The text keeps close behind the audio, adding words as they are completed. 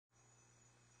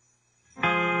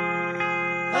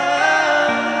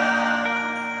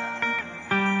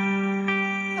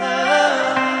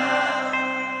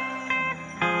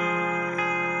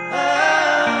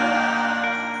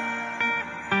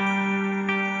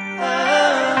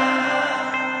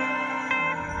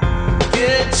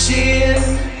cheer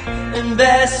and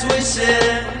best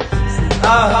wishes.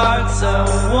 Our hearts are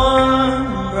warm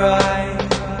and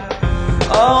bright.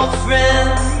 Old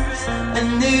friends and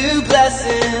new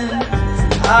blessings.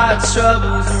 Our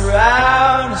troubles are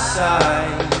out of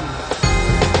sight.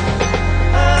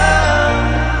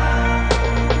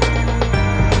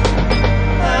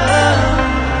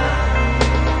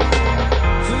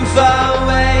 From far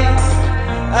away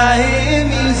I hear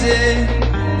music,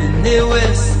 and it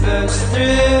whispers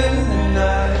through the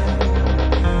night.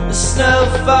 The snow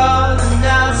falling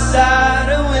outside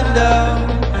a window,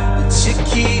 but you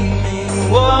keep me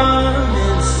warm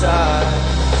inside.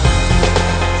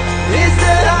 It's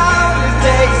the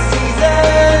holiday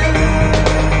season.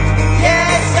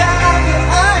 Yeah, it's time to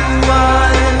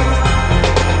unwind.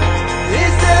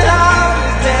 It's the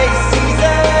holiday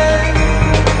season.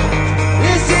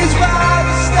 This is why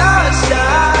the stars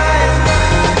shine.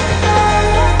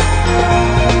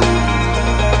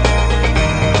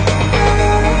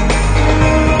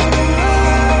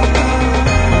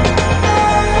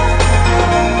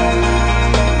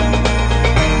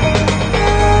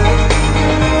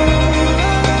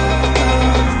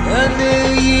 A new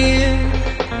year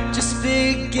just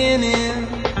beginning.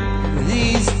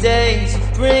 These days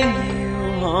will bring you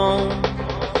home.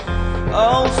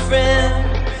 Old friend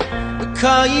will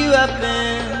call you up,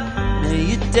 and may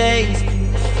your days be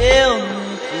filled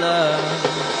with love.